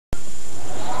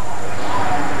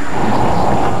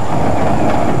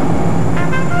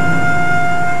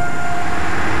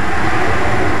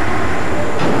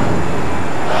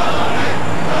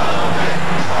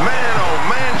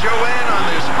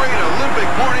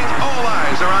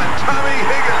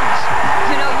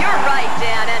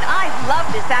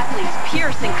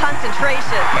piercing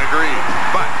concentration. Agreed.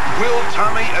 But will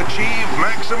Tommy achieve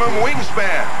maximum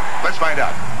wingspan? Let's find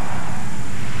out.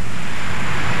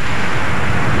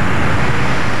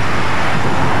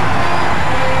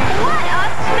 What a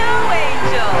snow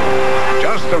angel!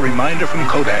 Just a reminder from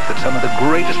Kodak that some of the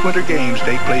greatest winter games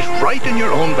take place right in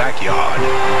your own backyard.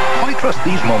 Why trust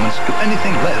these moments to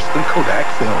anything less than Kodak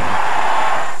film?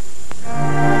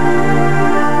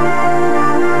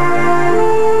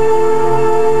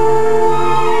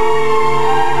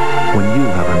 When you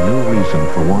have a new reason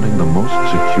for wanting the most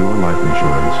secure life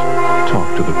insurance, talk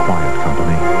to the quiet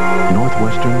company,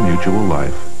 Northwestern Mutual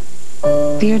Life.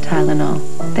 Dear Tylenol,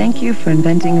 thank you for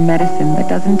inventing a medicine that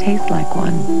doesn't taste like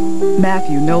one.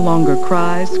 Matthew no longer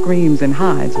cries, screams, and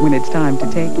hides when it's time to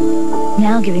take it.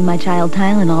 Now giving my child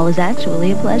Tylenol is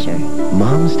actually a pleasure.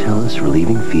 Moms tell us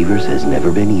relieving fevers has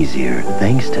never been easier,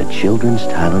 thanks to Children's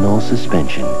Tylenol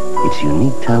Suspension. Its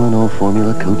unique Tylenol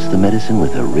formula coats the medicine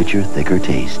with a richer, thicker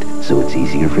taste, so it's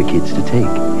easier for kids to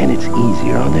take, and it's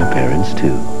easier on their parents,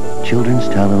 too. Children's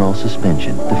Tylenol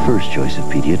Suspension, the first choice of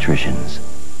pediatricians.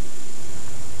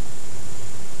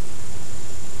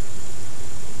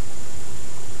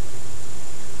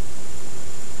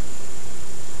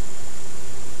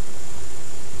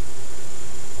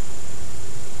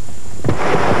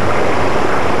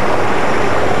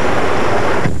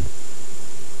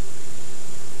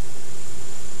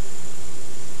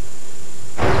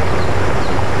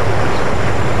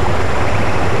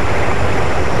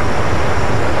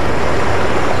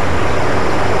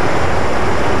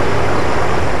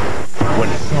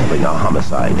 A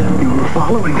homicide. You were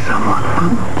following someone,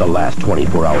 huh? The last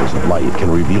 24 hours of life can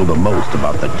reveal the most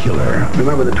about the killer.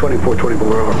 Remember the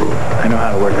 24-24-hour rule. I know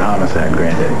how to work a homicide,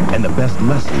 Granddaddy. And the best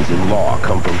lessons in law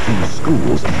come from two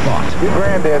schools of thought. Your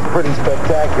granddad's pretty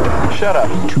spectacular. Shut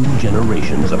up. Two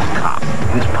generations of cops.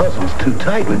 This puzzle's too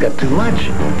tight. We've got too much.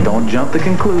 Don't jump to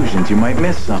conclusions. You might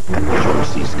miss something. George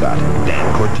C. Scott, Dan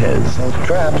Cortez. Those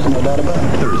traps, no doubt about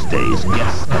it. Thursdays, get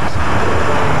set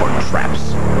for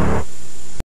traps.